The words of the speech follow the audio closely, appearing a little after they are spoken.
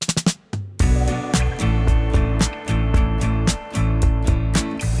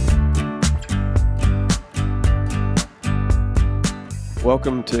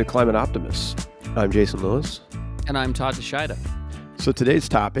Welcome to Climate Optimists. I'm Jason Lewis. And I'm Todd DeShida. So today's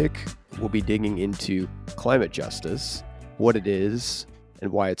topic, we'll be digging into climate justice, what it is,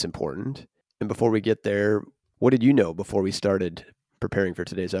 and why it's important. And before we get there, what did you know before we started preparing for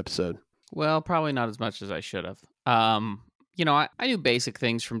today's episode? Well, probably not as much as I should have. I knew basic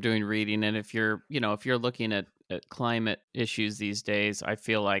things from doing reading. And if you're looking at climate issues these days, I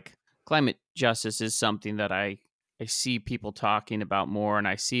feel like climate justice is something that I see people talking about more, and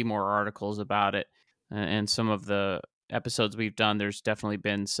I see more articles about it. And some of the episodes we've done, there's definitely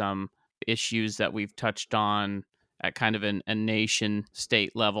been some issues that we've touched on at kind of a nation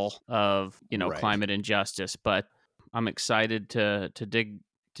state level of, Right. climate injustice. But I'm excited to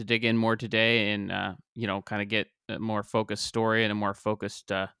dig in more today and, kind of get a more focused story and a more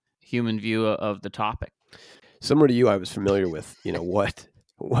focused human view of the topic. Similar to you, I was familiar with,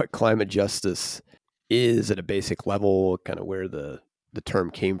 what climate justice is at a basic level, kind of where the term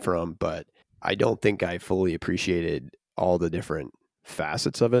came from, but I don't think I fully appreciated all the different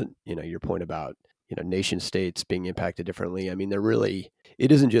facets of it. Your point about, nation states being impacted differently. I mean, it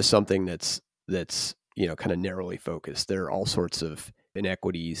isn't just something that's, kind of narrowly focused. There are all sorts of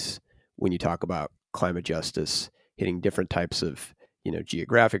inequities when you talk about climate justice hitting different types of,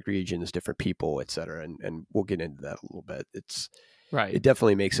 geographic regions, different people, et cetera. And we'll get into that a little bit. Right. It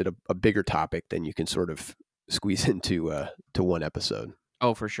definitely makes it a bigger topic than you can sort of squeeze into to one episode.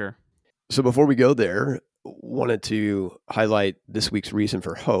 Oh, for sure. So before we go there, wanted to highlight this week's reason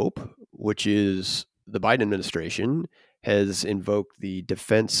for hope, which is the Biden administration has invoked the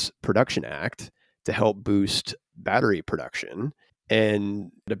Defense Production Act to help boost battery production.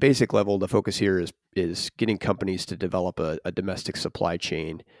 And at a basic level, the focus here is getting companies to develop a domestic supply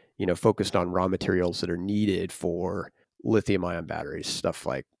chain, focused on raw materials that are needed for lithium-ion batteries, stuff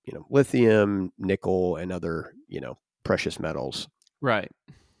like, lithium, nickel, and other, precious metals. Right.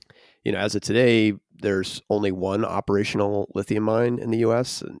 As of today, there's only one operational lithium mine in the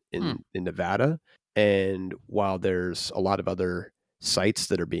U.S. in Nevada. And while there's a lot of other sites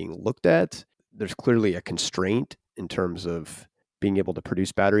that are being looked at, there's clearly a constraint in terms of being able to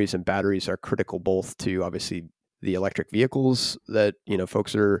produce batteries. And batteries are critical both to, obviously, the electric vehicles that,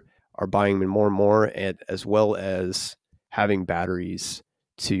 folks are buying more and more, and as well as having batteries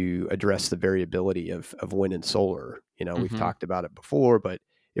to address the variability of wind and solar. We've talked about it before, but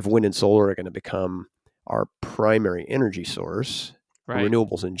if wind and solar are going to become our primary energy source, right,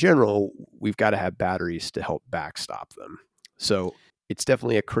 renewables in general, we've got to have batteries to help backstop them. So it's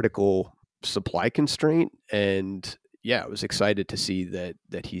definitely a critical supply constraint. And yeah, I was excited to see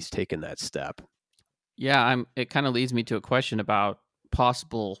that he's taken that step. Yeah, it kind of leads me to a question about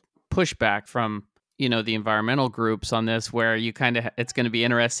possible pushback from, the environmental groups on this, where you kind of, it's going to be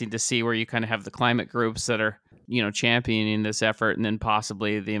interesting to see where you kind of have the climate groups that are, championing this effort, and then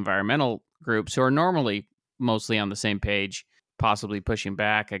possibly the environmental groups who are normally mostly on the same page, possibly pushing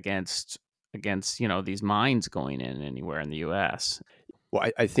back against, these mines going in anywhere in the U.S. Well,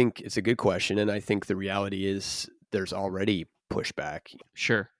 I think it's a good question. And I think the reality is there's already pushback.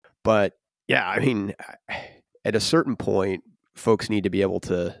 Sure. But yeah, I mean, at a certain point, folks need to be able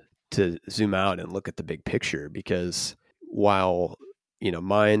to zoom out and look at the big picture, because while,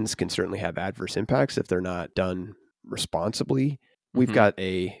 mines can certainly have adverse impacts if they're not done responsibly, we've got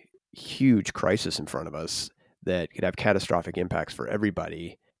a huge crisis in front of us that could have catastrophic impacts for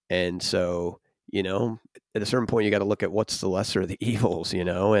everybody. And so, at a certain point, you got to look at what's the lesser of the evils,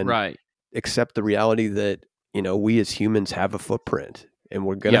 and right, accept the reality that, we as humans have a footprint, and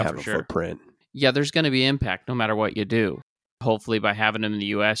we're going to have a footprint. Yeah, there's going to be impact no matter what you do. Hopefully by having them in the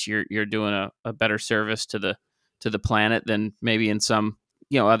U.S., you're doing a better service to the planet than maybe in some,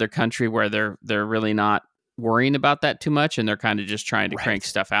 other country where they're really not worrying about that too much, and they're kind of just trying to crank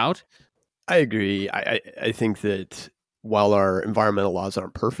stuff out. I agree. I think that while our environmental laws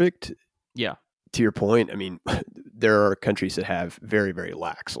aren't perfect, yeah, to your point, I mean, there are countries that have very, very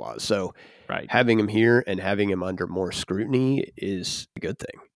lax laws. So having them here and having them under more scrutiny is a good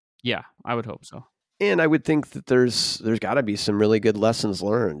thing. Yeah, I would hope so. And I would think that there's got to be some really good lessons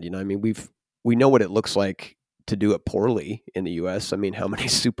learned. I mean, we know what it looks like to do it poorly in the U.S. I mean, how many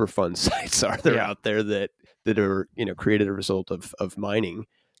Superfund sites are there out there that are, created a result of mining?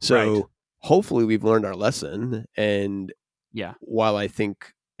 So hopefully we've learned our lesson. And while I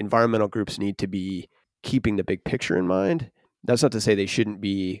think environmental groups need to be keeping the big picture in mind, that's not to say they shouldn't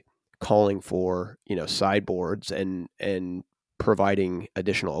be calling for, sideboards and providing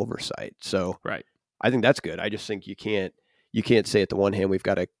additional oversight. So I think that's good. I just think you can't say at the one hand we've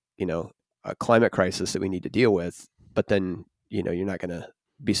got a climate crisis that we need to deal with, but then you're not going to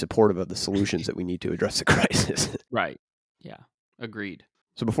be supportive of the solutions that we need to address the crisis. Right. Yeah. Agreed.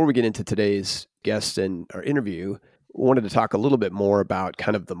 So before we get into today's guest and our interview, I wanted to talk a little bit more about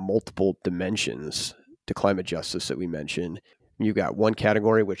kind of the multiple dimensions to climate justice that we mentioned. You've got one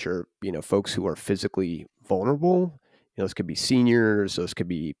category, which are, folks who are physically vulnerable. Those could be seniors, those could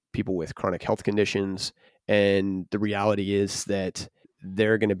be people with chronic health conditions. And the reality is that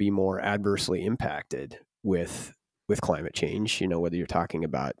they're going to be more adversely impacted with climate change, whether you're talking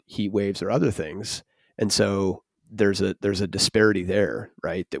about heat waves or other things. And so there's a disparity there,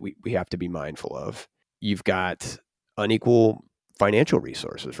 right, that we have to be mindful of. You've got unequal financial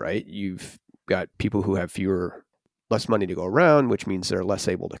resources, right? You've got people who have less money to go around, which means they're less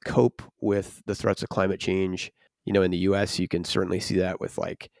able to cope with the threats of climate change. In the US, you can certainly see that with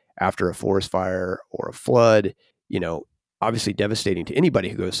like after a forest fire or a flood, obviously devastating to anybody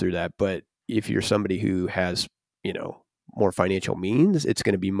who goes through that. But if you're somebody who has, more financial means, it's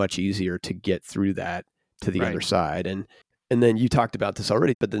going to be much easier to get through that to the other side. And then you talked about this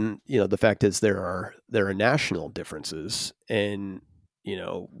already, but then, the fact is there are national differences, and,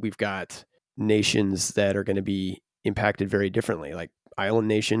 we've got nations that are going to be impacted very differently, like island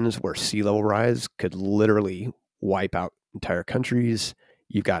nations where sea level rise could literally wipe out entire countries.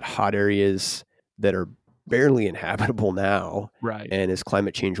 You've got hot areas that are barely inhabitable now. Right. And as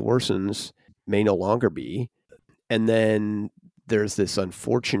climate change worsens, may no longer be. And then there's this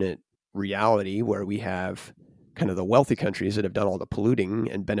unfortunate reality where we have kind of the wealthy countries that have done all the polluting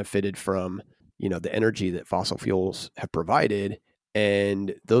and benefited from, the energy that fossil fuels have provided.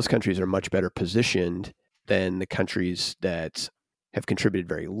 And those countries are much better positioned than the countries that have contributed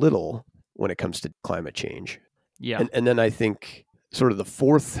very little when it comes to climate change. Yeah. And then I think sort of the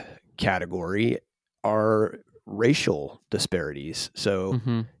fourth category are racial disparities. So,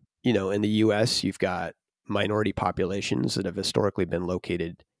 in the US, you've got minority populations that have historically been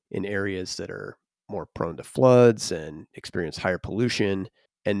located in areas that are more prone to floods and experience higher pollution.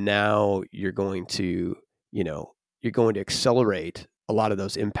 And now you're going to accelerate a lot of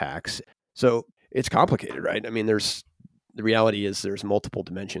those impacts. So it's complicated, right? I mean, the reality is there's multiple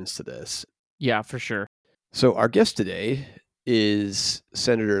dimensions to this. Yeah, for sure. So our guest today is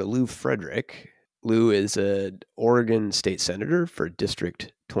Senator Lew Frederick. Lew is an Oregon state senator for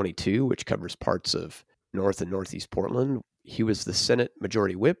District 22, which covers parts of North and Northeast Portland. He was the Senate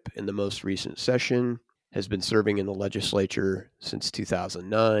Majority Whip in the most recent session, has been serving in the legislature since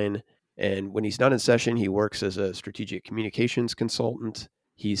 2009. And when he's not in session, he works as a strategic communications consultant.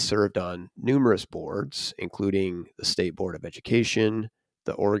 He's served on numerous boards, including the State Board of Education,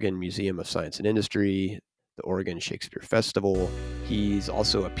 the Oregon Museum of Science and Industry, the Oregon Shakespeare Festival. He's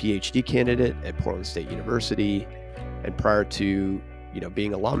also a PhD candidate at Portland State University. And prior to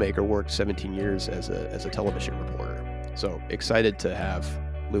being a lawmaker, worked 17 years as a television reporter. So excited to have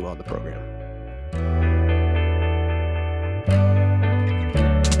Lew on the program.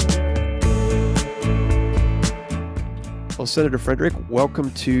 Well, Senator Frederick,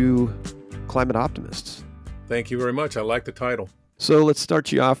 welcome to Climate Optimists. Thank you very much. I like the title. So let's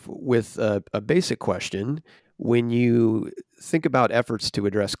start you off with a basic question. When you think about efforts to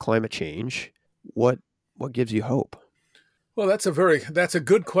address climate change, what gives you hope? Well, that's a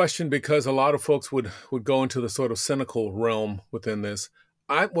good question, because a lot of folks would go into the sort of cynical realm within this.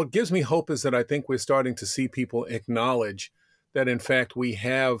 What gives me hope is that I think we're starting to see people acknowledge that, in fact, we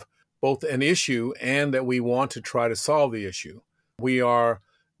have both an issue and that we want to try to solve the issue. A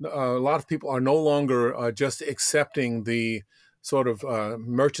lot of people are no longer just accepting the sort of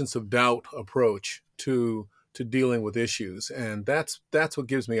merchants of doubt approach to dealing with issues. And that's what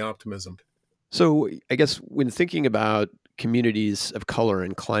gives me optimism. So I guess when thinking about communities of color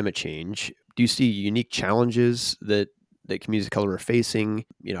and climate change, do you see unique challenges that communities of color are facing?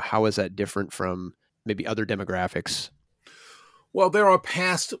 How is that different from maybe other demographics? Well, there are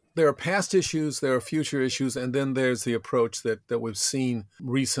past issues, there are future issues, and then there's the approach that we've seen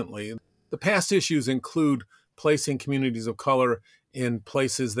recently. The past issues include placing communities of color in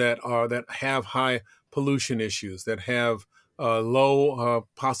places that have high pollution issues, that have low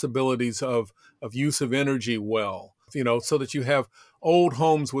possibilities of use of energy well, so that you have old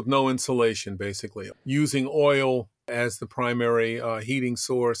homes with no insulation, basically, using oil as the primary heating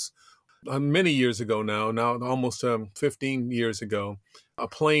source. Many years ago now almost 15 years ago, a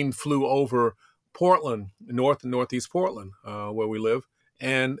plane flew over Portland, North and Northeast Portland, where we live,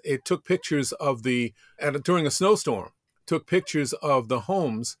 and it took pictures during a snowstorm, took pictures of the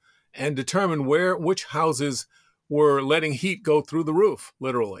homes and determined which houses were letting heat go through the roof,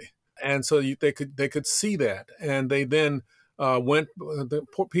 literally. And so they could see that, and they then the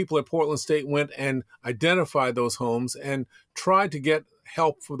people at Portland State went and identified those homes and tried to get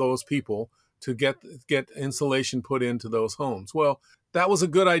help for those people to get insulation put into those homes. Well, that was a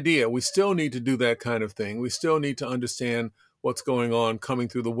good idea. We still need to do that kind of thing. We still need to understand what's going on coming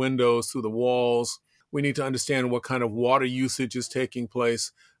through the windows, through the walls. We need to understand what kind of water usage is taking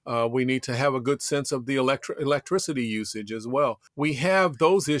place. We need to have a good sense of the electricity usage as well. We have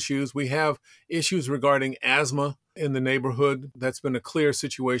those issues. We have issues regarding asthma in the neighborhood. That's been a clear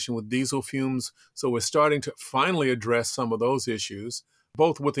situation with diesel fumes. So we're starting to finally address some of those issues,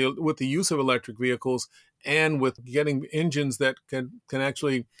 both with the use of electric vehicles and with getting engines that can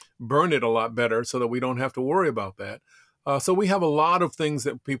actually burn it a lot better so that we don't have to worry about that. So we have a lot of things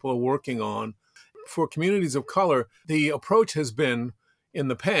that people are working on. For communities of color, the approach has been, in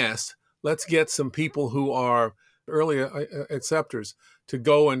the past, let's get some people who are early acceptors to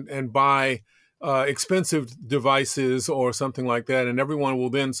go and buy expensive devices or something like that, and everyone will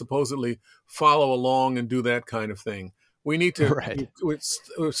then supposedly follow along and do that kind of thing. We need to, Right. we've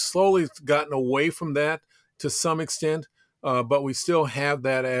slowly gotten away from that to some extent, but we still have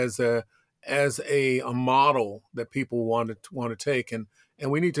that as a model that people want to take, and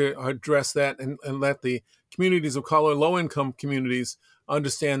we need to address that and let the communities of color, low-income communities,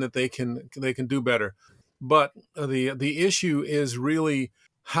 understand that they can do better. But the issue is really,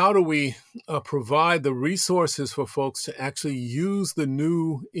 how do we provide the resources for folks to actually use the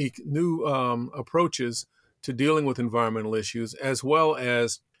new approaches to dealing with environmental issues, as well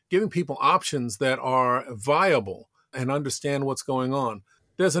as giving people options that are viable and understand what's going on.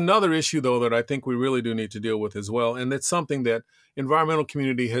 There's another issue, though, that I think we really do need to deal with as well, and it's something that environmental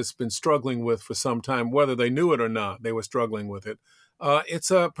community has been struggling with for some time, whether they knew it or not. They were struggling with it. It's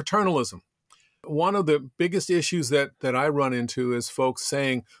paternalism. One of the biggest issues that I run into is folks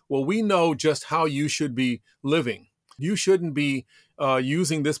saying, well, we know just how you should be living. You shouldn't be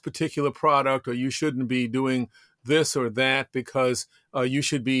using this particular product, or you shouldn't be doing this or that, because you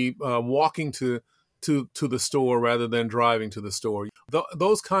should be walking to the store rather than driving to the store.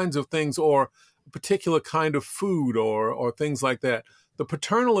 Those kinds of things, or a particular kind of food, or things like that. The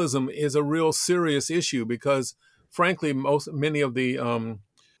paternalism is a real serious issue because, frankly, many of the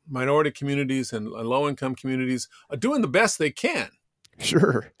minority communities and low-income communities are doing the best they can.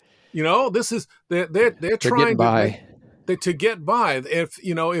 Sure. This is they're trying to get by.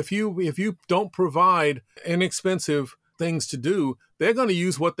 If you don't provide inexpensive things to do, they're going to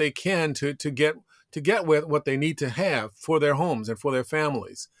use what they can to get what they need to have for their homes and for their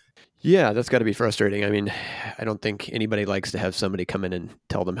families. Yeah, that's got to be frustrating. I mean, I don't think anybody likes to have somebody come in and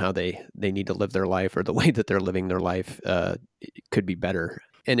tell them how they need to live their life, or the way that they're living their life could be better.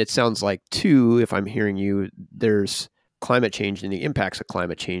 And it sounds like, too, if I'm hearing you, there's climate change, and the impacts of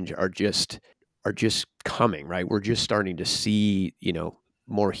climate change are just coming, right? We're just starting to see,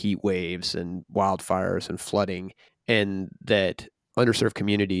 more heat waves and wildfires and flooding, and that underserved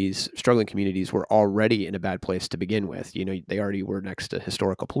communities, struggling communities, were already in a bad place to begin with. They already were next to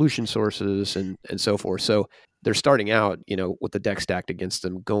historical pollution sources and so forth. So they're starting out, with the deck stacked against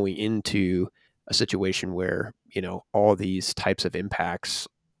them, going into a situation where, all these types of impacts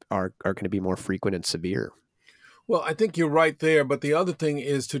are going to be more frequent and severe. Well, I think you're right there. But the other thing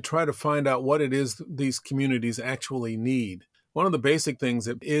is to try to find out what it is these communities actually need. One of the basic things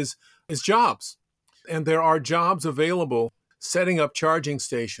is jobs. And there are jobs available setting up charging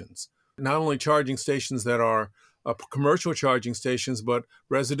stations, not only charging stations that are commercial charging stations, but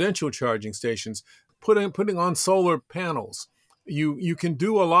residential charging stations, putting on solar panels. You can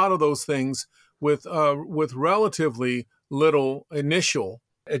do a lot of those things with relatively little initial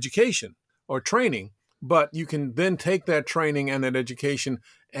education or training, but you can then take that training and that education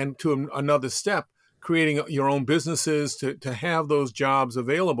and to another step, creating your own businesses to have those jobs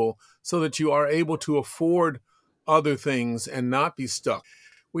available so that you are able to afford other things and not be stuck.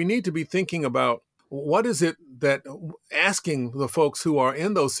 We need to be thinking about, what is it that, asking the folks who are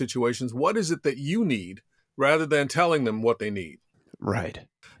in those situations, what is it that you need, rather than telling them what they need. Right.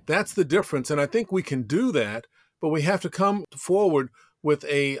 That's the difference. And I think we can do that, but we have to come forward with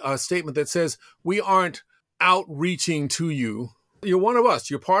a statement that says, we aren't outreaching to you. You're one of us.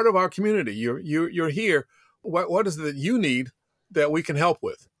 You're part of our community. You're here. What is it that you need that we can help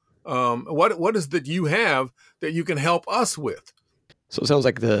with? What is that you have that you can help us with? So it sounds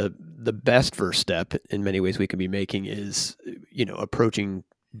like the best first step in many ways we can be making is, approaching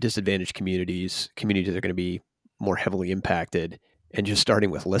disadvantaged communities that are going to be more heavily impacted, and just starting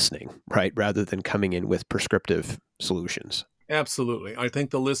with listening, right? Rather than coming in with prescriptive solutions. Absolutely. I think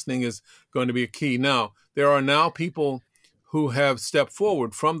the listening is going to be a key. Now, there are now people who have stepped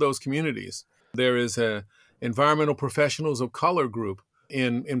forward from those communities. There is a Environmental Professionals of Color group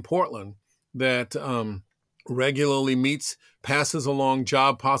in Portland that regularly meets, passes along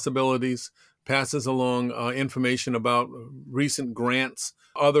job possibilities, passes along information about recent grants,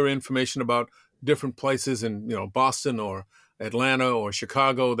 other information about different places in Boston or Atlanta or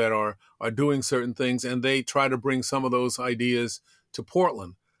Chicago that are doing certain things, and they try to bring some of those ideas to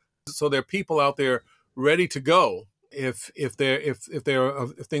Portland. So there are people out there ready to go if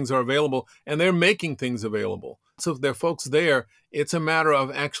things are available, and they're making things available. So if there are folks there, it's a matter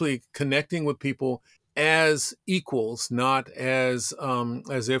of actually connecting with people as equals, not as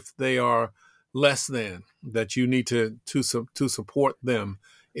if they are less than, that you need to support them.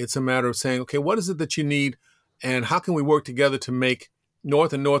 It's a matter of saying, okay, what is it that you need, and how can we work together to make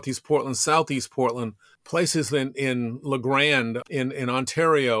North and Northeast Portland, Southeast Portland, places in La Grande, in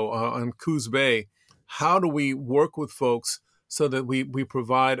Ontario, on Coos Bay, how do we work with folks so that we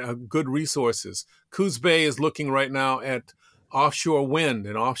provide good resources? Coos Bay is looking right now at offshore wind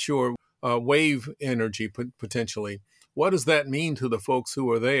and offshore wave energy potentially. What does that mean to the folks who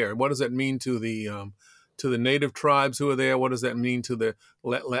are there? What does that mean to the native tribes who are there? What does that mean to the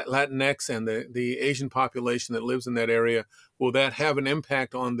Latinx and the Asian population that lives in that area? Will that have an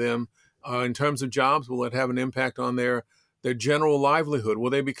impact on them in terms of jobs? Will it have an impact on their general livelihood? Will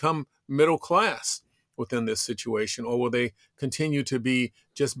they become middle class within this situation, or will they continue to be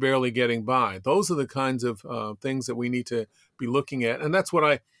just barely getting by? Those are the kinds of things that we need to be looking at. And that's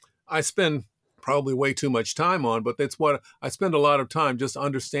what I spend probably way too much time on, but that's what I spend a lot of time just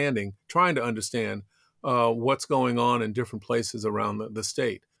trying to understand what's going on in different places around the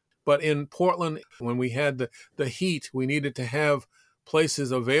state. But in Portland, when we had the heat, we needed to have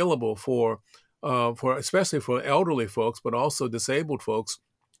places available for especially for elderly folks, but also disabled folks,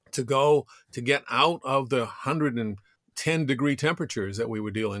 to go to get out of the 110-degree temperatures that we were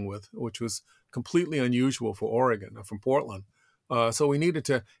dealing with, which was completely unusual for Oregon, from Portland. So we needed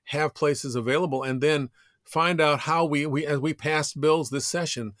to have places available, and then find out how as we passed bills this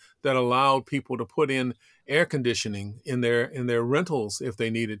session that allowed people to put in air conditioning in their rentals if they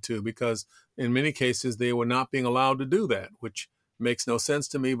needed to, because in many cases they were not being allowed to do that, which makes no sense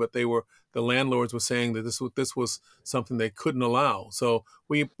to me, but the landlords were saying that this was something they couldn't allow. So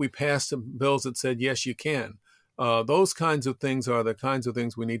we passed bills that said, yes, you can. Those kinds of things are the kinds of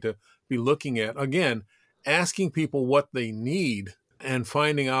things we need to be looking at. Again, asking people what they need and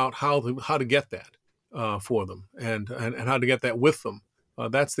finding out how to get that for them, and how to get that with them.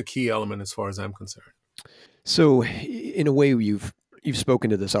 That's the key element as far as I'm concerned. So in a way, you've spoken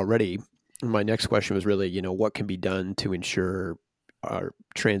to this already. My next question was really, what can be done to ensure our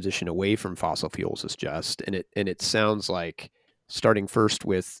transition away from fossil fuels is just, and it sounds like starting first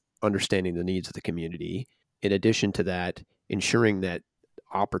with understanding the needs of the community. In addition to that, ensuring that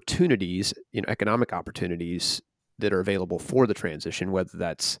opportunities, economic opportunities that are available for the transition, whether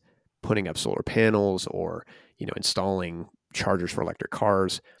that's putting up solar panels or, installing chargers for electric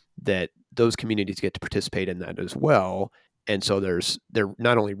cars, that those communities get to participate in that as well. And so they're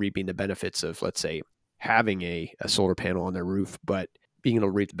not only reaping the benefits of, let's say, having a solar panel on their roof, but being able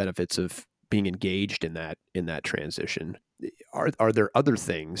to reap the benefits of being engaged in that transition. Are there other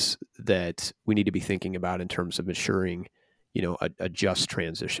things that we need to be thinking about in terms of ensuring, a just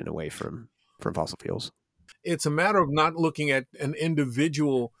transition away from fossil fuels? It's a matter of not looking at an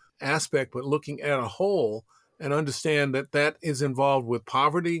individual aspect, but looking at a whole, and understand that is involved with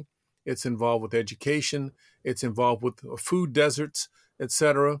poverty, it's involved with education, it's involved with food deserts,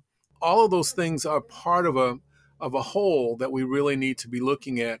 etc. All of those things are part of a whole that we really need to be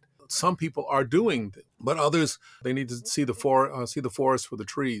looking at. Some people are doing, but others, they need to see the forest for the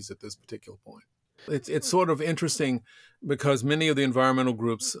trees at this particular point. It's sort of interesting because many of the environmental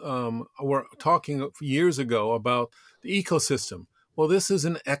groups were talking years ago about the ecosystem. Well, this is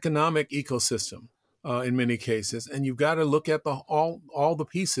an economic ecosystem in many cases, and you've got to look at all the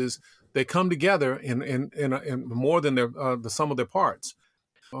pieces. They come together in more than the sum of their parts.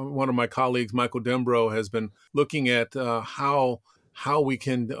 One of my colleagues, Michael Dembro, has been looking at how we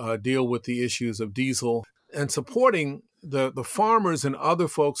can deal with the issues of diesel and supporting the farmers and other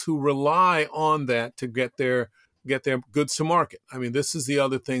folks who rely on that to get their goods to market. I mean, this is the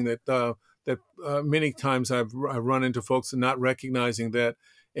other thing that many times I've run into folks not recognizing that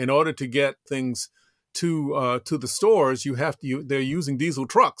in order to get things to the stores, they're using diesel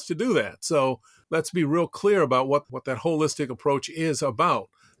trucks to do that. So let's be real clear about what that holistic approach is about.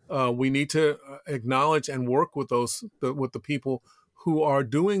 We need to acknowledge and work with the people who are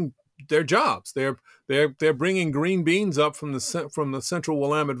doing their jobs. They're bringing green beans up from the central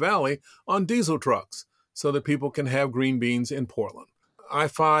Willamette Valley on diesel trucks so that people can have green beans in Portland.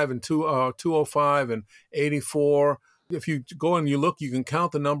 I-5 and 205 and 84. If you go and you look, you can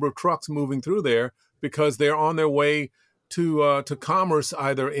count the number of trucks moving through there because they're on their way to commerce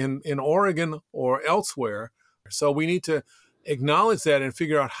either in Oregon or elsewhere. So we need to acknowledge that and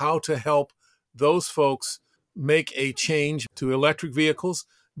figure out how to help those folks make a change to electric vehicles.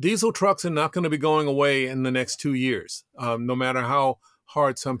 Diesel trucks are not going to be going away in the next 2 years, no matter how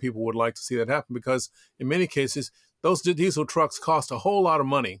hard some people would like to see that happen, because in many cases, those diesel trucks cost a whole lot of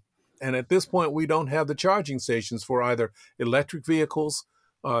money. And at this point, we don't have the charging stations for either electric vehicles,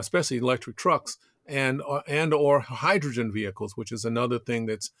 especially electric trucks, and or hydrogen vehicles, which is another thing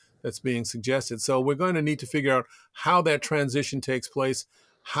that's being suggested. So we're going to need to figure out how that transition takes place,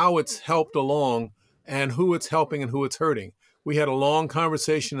 how it's helped along, and who it's helping and who it's hurting. We had a long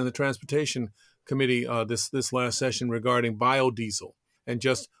conversation in the Transportation Committee this last session regarding biodiesel and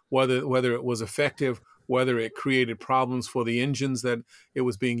just whether it was effective, whether it created problems for the engines that it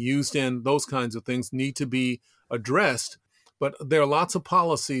was being used in. Those kinds of things need to be addressed. But there are lots of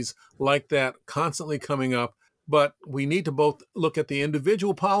policies like that constantly coming up. But we need to both look at the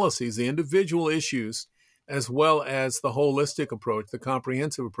individual policies, the individual issues, as well as the holistic approach, the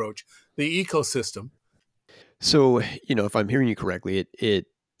comprehensive approach, the ecosystem. So, if I'm hearing you correctly, it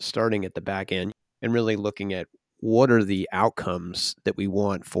starting at the back end and really looking at what are the outcomes that we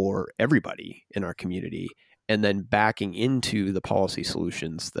want for everybody in our community, and then backing into the policy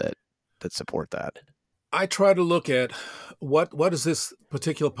solutions that support that. I try to look at what is this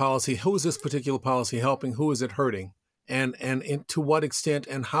particular policy, who is this particular policy helping, who is it hurting, and to what extent,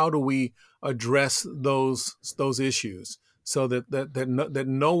 and how do we address those issues so that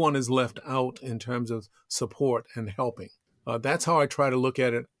no one is left out in terms of support and helping. That's how I try to look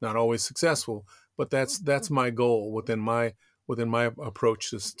at it. Not always successful, but that's my goal within my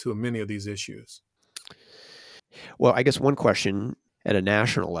approach to many of these issues. Well, I guess one question at a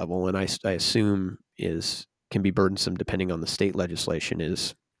national level, and I assume can be burdensome depending on the state legislation,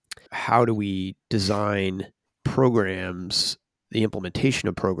 is how do we design programs, the implementation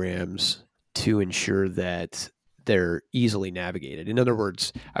of programs, to ensure that they're easily navigated? In other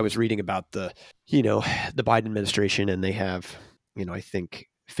words, I was reading about the Biden administration, and they have, I think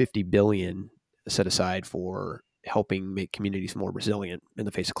 $50 billion set aside for helping make communities more resilient in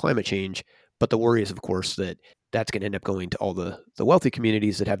the face of climate change. But the worry is, of course, that that's going to end up going to all the wealthy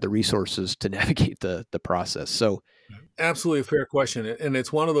communities that have the resources to navigate the process. So, absolutely a fair question, and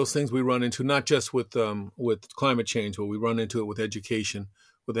it's one of those things we run into not just with climate change, but we run into it with education,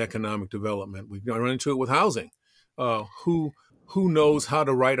 with economic development. We run into it with housing. Who knows how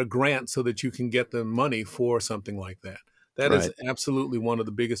to write a grant so that you can get the money for something like that? That right. is absolutely one of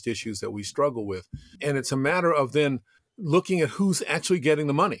the biggest issues that we struggle with, and it's a matter of then looking at who's actually getting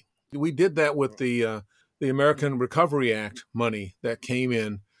the money. We did that with the American Recovery Act money that came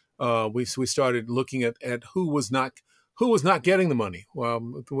in. We started looking at who was not getting the money.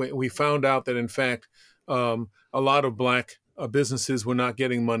 Well, we found out that in fact a lot of Black businesses were not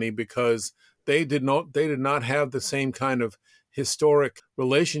getting money because they did not have the same kind of historic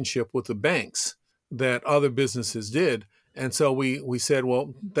relationship with the banks that other businesses did. And so we said,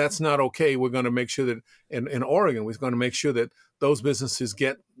 well, that's not okay. We're going to make sure that in Oregon, we're going to make sure that those businesses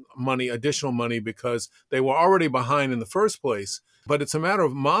get money, additional money, because they were already behind in the first place. But it's a matter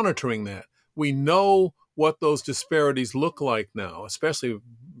of monitoring that. We know what those disparities look like now, especially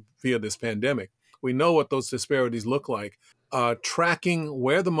via this pandemic. We know what those disparities look like. Tracking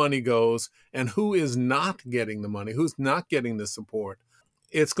where the money goes and who is not getting the money, who's not getting the support.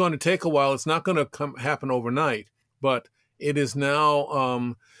 It's going to take a while. It's not going to happen overnight, but it is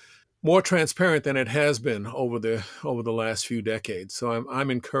now more transparent than it has been over the last few decades. So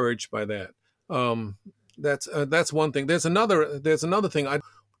I'm encouraged by that. That's one thing. There's another thing.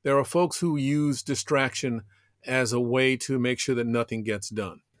 There are folks who use distraction as a way to make sure that nothing gets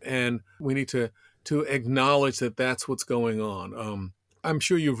done, and we need to acknowledge that that's what's going on. I'm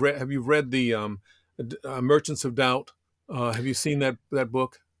sure you've read. Have you read the Merchants of Doubt? Have you seen that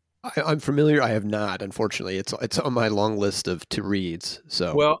book? I'm familiar. I have not, unfortunately. It's on my long list of to reads.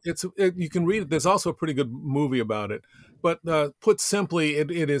 So, well, you can read it. There's also a pretty good movie about it. But put simply,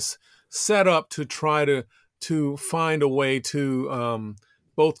 it is set up to try to find a way to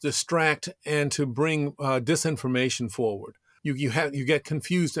both distract and to bring disinformation forward. You get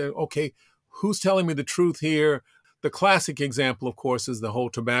confused. Okay, who's telling me the truth here? The classic example, of course, is the whole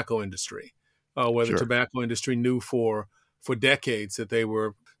tobacco industry, where the tobacco industry knew for decades that they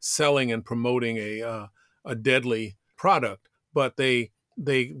were selling and promoting a deadly product, but they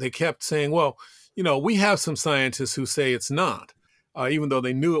kept saying, well, we have some scientists who say it's not, even though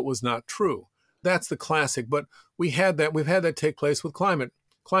they knew it was not true. That's the classic. But we've had that take place with climate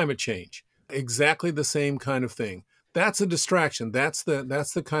change. Exactly the same kind of thing. That's a distraction. That's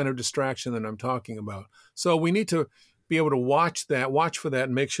the kind of distraction that I'm talking about. So we need to be able to watch for that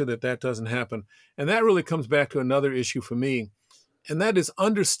and make sure that that doesn't happen. And that really comes back to another issue for me, and that is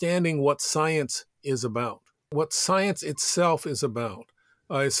understanding what science is about. What science itself is about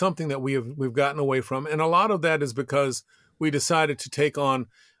is something that we've gotten away from. And a lot of that is because we decided to take on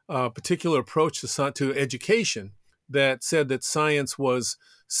a particular approach to education that said that science was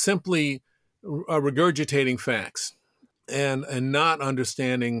simply regurgitating facts and not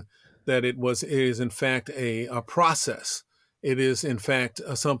understanding that it is in fact a process. It is in fact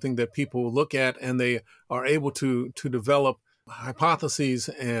something that people look at and they are able to develop hypotheses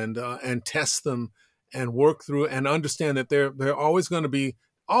and test them and work through and understand that there always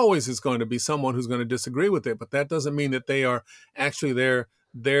is going to be someone who's going to disagree with it, but that doesn't mean that they are actually their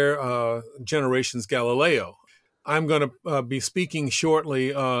generation's Galileo. I'm going to be speaking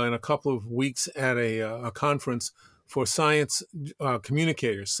shortly in a couple of weeks at a conference for science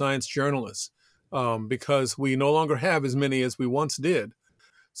communicators, science journalists, because we no longer have as many as we once did.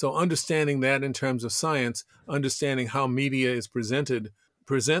 So understanding that in terms of science, understanding how media is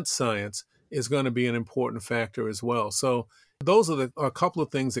presents science is going to be an important factor as well. So those are a couple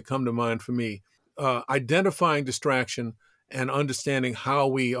of things that come to mind for me. Identifying distraction and understanding how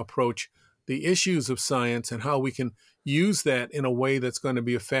we approach the issues of science and how we can use that in a way that's going to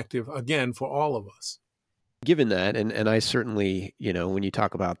be effective, again, for all of us. Given that, and I certainly, when you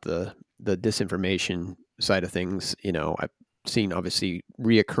talk about the disinformation side of things, I've seen obviously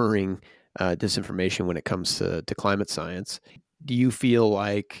reoccurring disinformation when it comes to climate science. Do you feel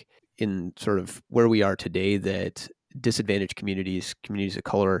like in sort of where we are today that disadvantaged communities of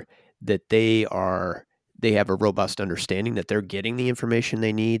color, that they have a robust understanding that they're getting the information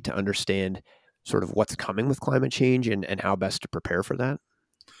they need to understand sort of what's coming with climate change and how best to prepare for that?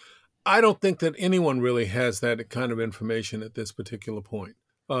 I don't think that anyone really has that kind of information at this particular point.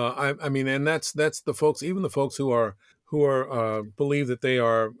 I mean, and that's the folks, even the folks who are believe that they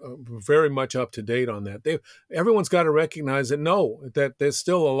are very much up to date on that. Everyone's got to recognize that there's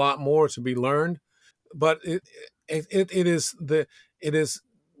still a lot more to be learned, but it is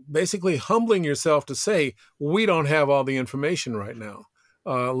basically humbling yourself to say we don't have all the information right now.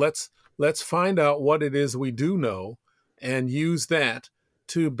 Let's find out what it is we do know and use that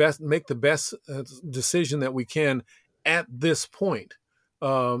to make the best decision that we can at this point,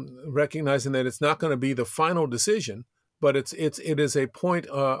 recognizing that it's not going to be the final decision, but it is a point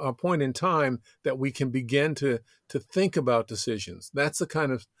in time that we can begin to think about decisions. That's the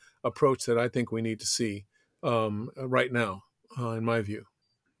kind of approach that I think we need to see right now, in my view.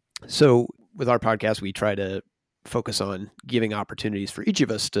 So with our podcast, we try to focus on giving opportunities for each of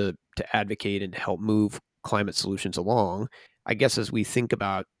us to advocate and to help move climate solutions along. I guess as we think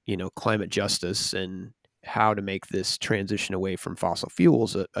about, climate justice and how to make this transition away from fossil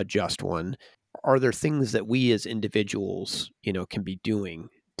fuels a just one, are there things that we as individuals, can be doing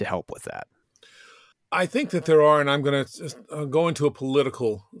to help with that? I think that there are, and I'm going to go into a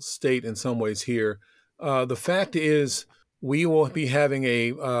political state in some ways here. The fact is, we will be having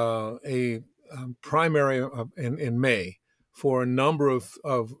a primary in May for a number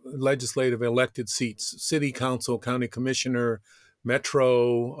of legislative elected seats: city council, county commissioner,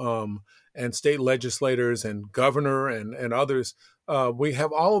 metro, and state legislators, and governor, and others. We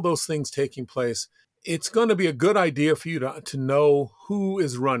have all of those things taking place. It's going to be a good idea for you to know who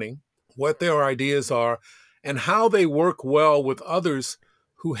is running, what their ideas are, and how they work well with others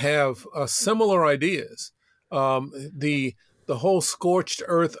who have similar ideas. The whole scorched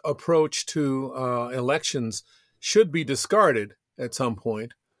earth approach to elections should be discarded at some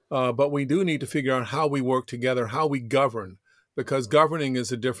point, but we do need to figure out how we work together, how we govern, because governing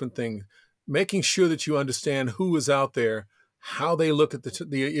is a different thing. Making sure that you understand who is out there, how they look at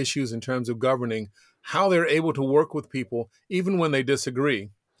the issues in terms of governing, how they're able to work with people, even when they disagree,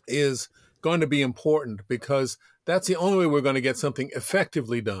 is going to be important, because that's the only way we're going to get something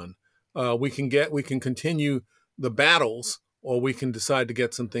effectively done. We can continue the battles, or we can decide to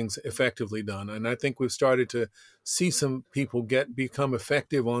get some things effectively done. And I think we've started to see some people become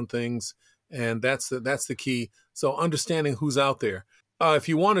effective on things, and that's the key. So understanding who's out there. If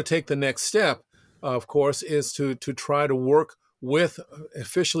you want to take the next step, of course, is to try to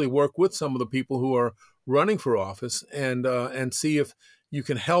officially work with some of the people who are running for office, and see if you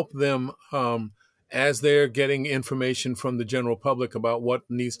can help them as they're getting information from the general public about what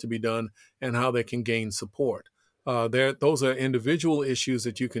needs to be done and how they can gain support. Those are individual issues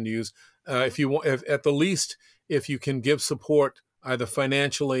that you can use. If at the least, if you can give support either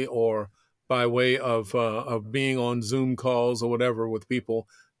financially or by way of being on Zoom calls or whatever with people,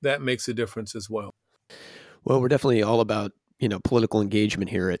 that makes a difference as well. Well, we're definitely all about political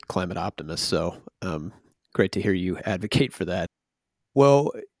engagement here at Climate Optimists. So great to hear you advocate for that.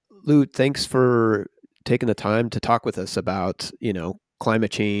 Well, Lou, thanks for taking the time to talk with us about,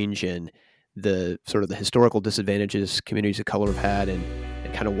 climate change and the sort of the historical disadvantages communities of color have had and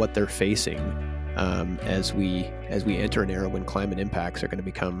kind of what they're facing as we enter an era when climate impacts are going to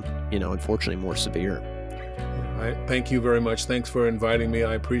become, unfortunately more severe. Thank you very much. Thanks for inviting me.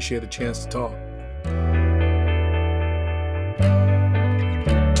 I appreciate the chance to talk.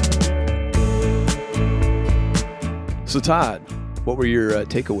 So Todd, what were your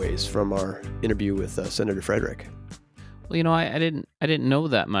takeaways from our interview with Senator Frederick? Well, I didn't know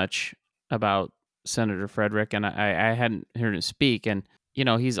that much about Senator Frederick, and I hadn't heard him speak. And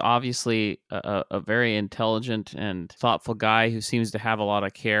he's obviously a very intelligent and thoughtful guy who seems to have a lot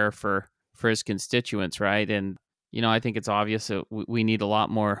of care for his constituents, right? And I think it's obvious that we need a lot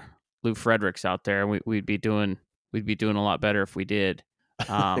more Lou Fredericks out there. We'd be doing a lot better if we did.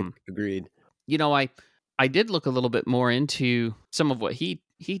 Agreed. I did look a little bit more into some of what he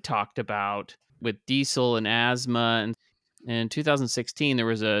talked about with diesel and asthma. And in 2016, there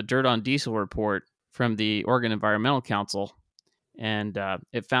was a Dirt on Diesel report from the Oregon Environmental Council, and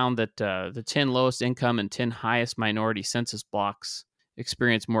it found that the 10 lowest income and 10 highest minority census blocks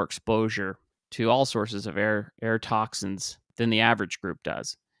experience more exposure to all sources of air toxins than the average group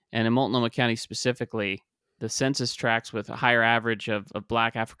does. And in Multnomah County specifically, the census tracts with a higher average of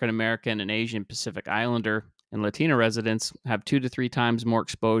Black, African American, and Asian Pacific Islander and Latino residents have 2 to 3 times more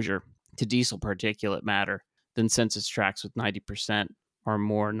exposure to diesel particulate matter than census tracts with 90% or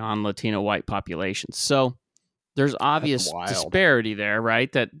more non-Latino white populations. So there's obvious disparity there,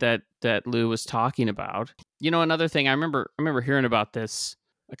 right? That Lou was talking about. Another thing I remember hearing about this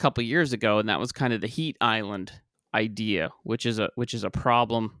a couple years ago, and that was kind of the heat island idea, which is a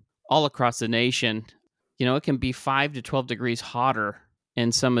problem all across the nation. It can be 5 to 12 degrees hotter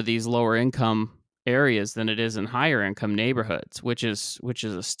in some of these lower income areas than it is in higher income neighborhoods, which is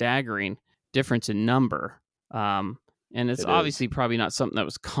a staggering difference in number. And it's obviously probably not something that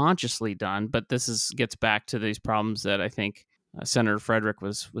was consciously done, but gets back to these problems that I think Senator Frederick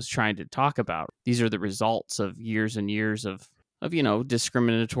was trying to talk about. These are the results of years and years of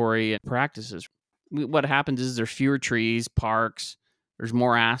discriminatory practices. What happens is there's fewer trees, parks, there's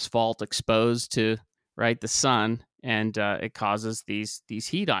more asphalt exposed to the sun, and it causes these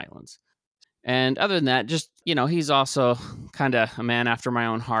heat islands. And other than that, just he's also kind of a man after my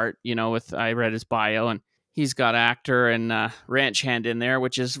own heart. I read his bio, and he's got actor and ranch hand in there,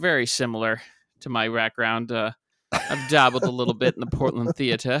 which is very similar to my background. I've dabbled a little bit in the Portland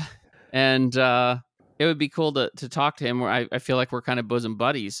theater, and it would be cool to talk to him. Where I feel like we're kind of bosom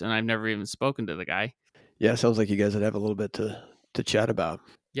buddies, and I've never even spoken to the guy. Yeah, sounds like you guys would have a little bit to chat about.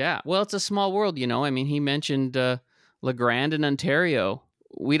 Yeah, well, it's a small world, he mentioned LeGrand in Ontario.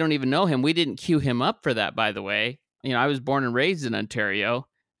 We don't even know him. We didn't queue him up for that, by the way. I was born and raised in Ontario.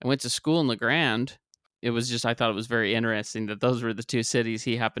 I went to school in LeGrand. It was just, I thought it was very interesting that those were the two cities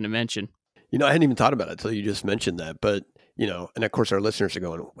he happened to mention. I hadn't even thought about it until you just mentioned that. But, and of course our listeners are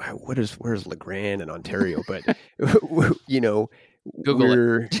going, wow, where's LeGrand in Ontario? But,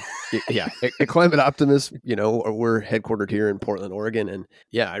 Google it. Yeah, a climate optimist, we're headquartered here in Portland, Oregon. And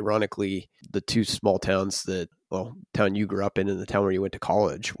yeah, ironically, the two small towns town you grew up in and the town where you went to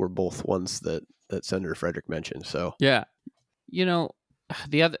college were both ones that Senator Frederick mentioned. So yeah,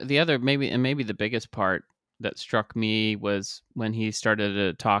 the other maybe the biggest part that struck me was when he started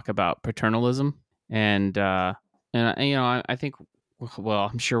to talk about paternalism, and I think, well,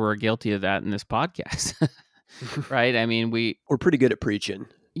 I'm sure we're guilty of that in this podcast. Right? I mean, we're pretty good at preaching.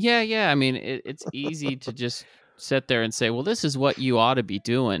 Yeah. I mean, it's easy to just sit there and say, well, this is what you ought to be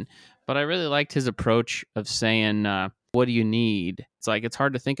doing. But I really liked his approach of saying, what do you need? It's like, it's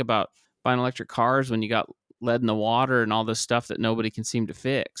hard to think about buying electric cars when you got lead in the water and all this stuff that nobody can seem to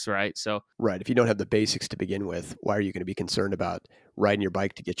fix, right? So, right. If you don't have the basics to begin with, why are you going to be concerned about riding your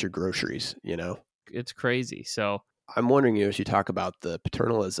bike to get your groceries, It's crazy. So I'm wondering, as you talk about the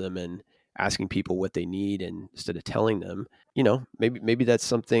paternalism and asking people what they need and instead of telling them, maybe that's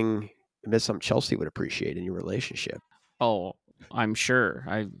something Chelsea would appreciate in your relationship. Oh, I'm sure.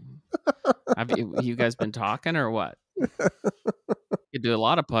 Have you guys been talking or what? You do a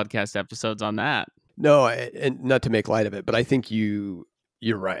lot of podcast episodes on that. No, and not to make light of it, but I think you're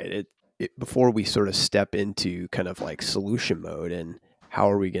right. Before we sort of step into kind of like solution mode and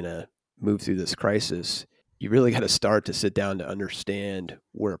how are we going to move through this crisis, you really got to start to sit down to understand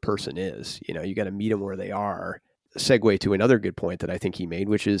where a person is. You got to meet them where they are. Segue to another good point that I think he made,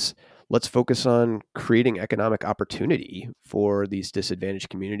 which is let's focus on creating economic opportunity for these disadvantaged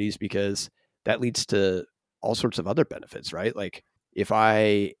communities, because that leads to all sorts of other benefits, right? Like if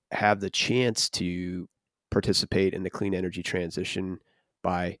I have the chance to participate in the clean energy transition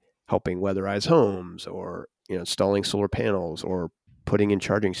by helping weatherize homes or installing solar panels or putting in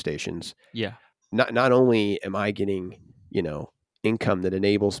charging stations. Yeah. Not only am I getting, income that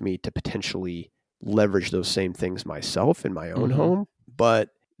enables me to potentially leverage those same things myself in my own home, but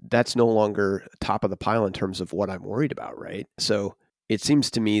that's no longer top of the pile in terms of what I'm worried about, right? So it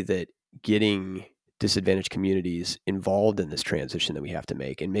seems to me that getting disadvantaged communities involved in this transition that we have to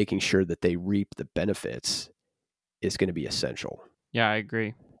make and making sure that they reap the benefits is going to be essential. Yeah, I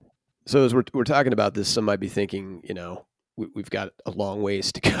agree. So as we're talking about this, some might be thinking, we've got a long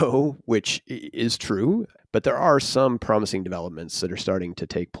ways to go, which is true, but there are some promising developments that are starting to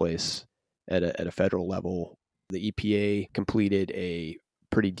take place at a federal level. The EPA completed a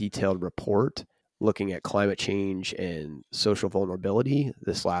pretty detailed report looking at climate change and social vulnerability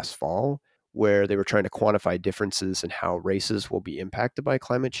this last fall, where they were trying to quantify differences in how races will be impacted by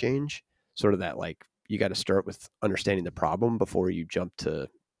climate change. Sort of that, like, you got to start with understanding the problem before you jump to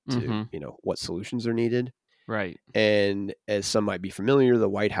what solutions are needed. Right. And as some might be familiar, the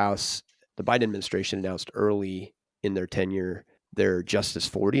Biden administration announced early in their tenure their Justice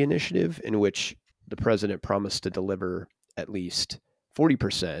 40 initiative, in which the president promised to deliver at least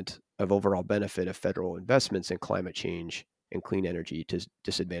 40% of overall benefit of federal investments in climate change and clean energy to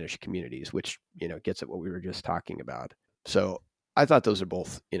disadvantaged communities, which, gets at what we were just talking about. So I thought those are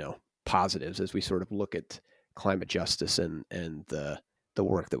both, positives as we sort of look at climate justice and the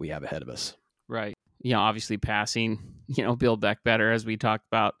work that we have ahead of us. Right. Obviously passing, Build Back Better, as we talked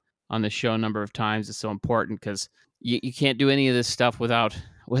about on the show a number of times, is so important because you can't do any of this stuff without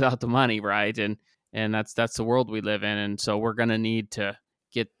the money, right? And that's the world we live in. And so we're going to need to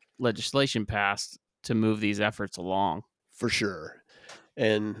get legislation passed to move these efforts along. For sure.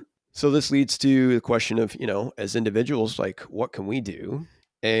 And so this leads to the question of, as individuals, like, what can we do?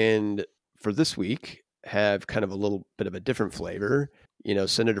 And for this week, have kind of a little bit of a different flavor.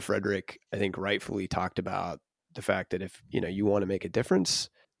 Senator Frederick, I think, rightfully talked about the fact that if, you want to make a difference,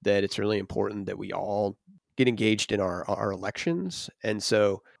 that it's really important that we all get engaged in our elections. And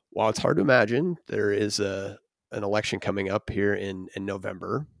so while it's hard to imagine, there is an election coming up here in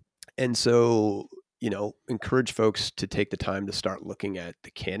November. And so, encourage folks to take the time to start looking at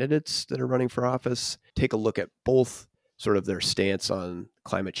the candidates that are running for office, take a look at both sort of their stance on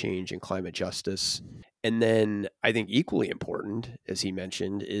climate change and climate justice. And then I think equally important, as he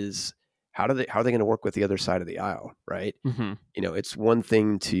mentioned, is how are they going to work with the other side of the aisle, right? Mm-hmm. It's one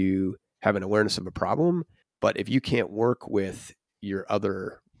thing to have an awareness of a problem, but if you can't work with your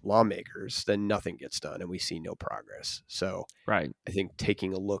other lawmakers, then nothing gets done and we see no progress. So right. I think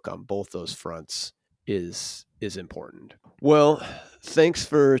taking a look on both those fronts is important. Well, thanks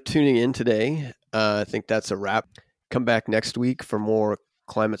for tuning in today. I think that's a wrap. Come back next week for more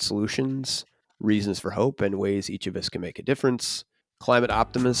climate solutions, reasons for hope, and ways each of us can make a difference. Climate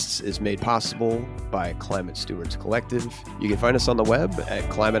Optimists is made possible by Climate Stewards Collective. You can find us on the web at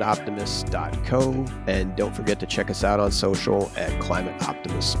climateoptimists.co, and don't forget to check us out on social at Climate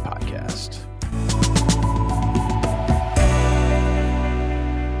Optimists Podcast.